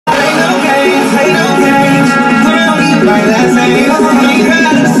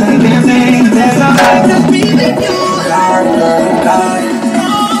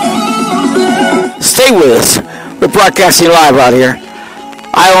Stay with us. We're broadcasting live out here.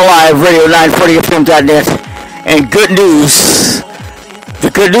 iOn Live, Radio 940FM.net. And good news. The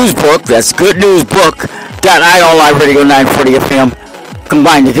Good News Book. That's goodnewsbook.iOn Radio 940FM.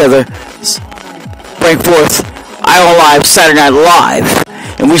 Combined together. Bring forth iOn Live Saturday Night Live.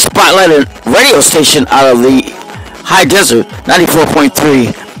 And we spotlight a radio station out of the high desert,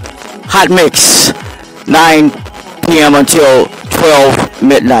 94.3. Hot Mix, 9 p.m. until 12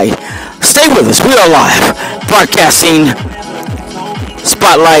 midnight. Stay with us. We are live, broadcasting,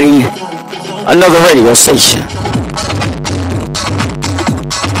 spotlighting another radio station.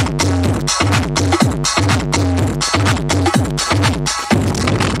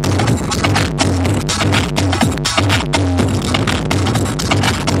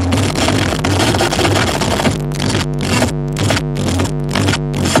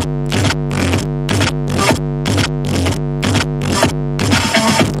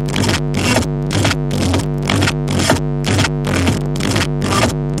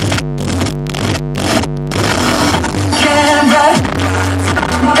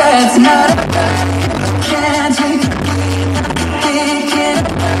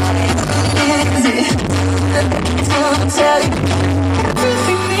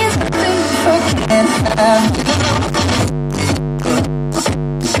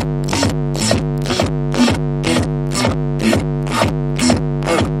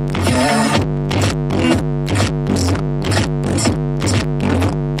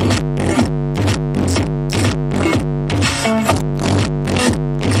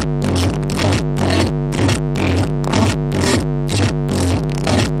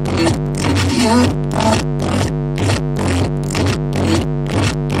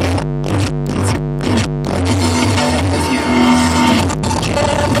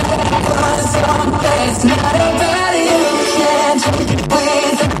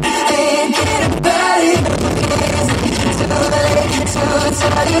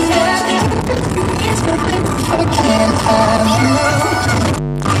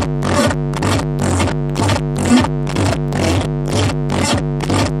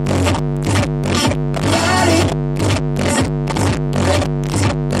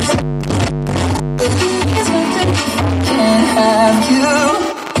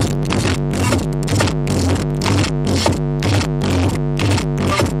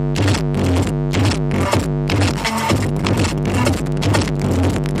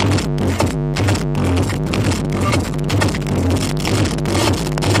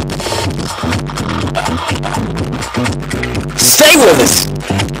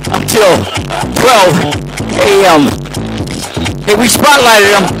 Until 12 a.m. Hey, we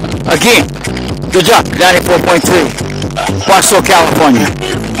spotlighted them again. Good job, 94.3, Barstow, California.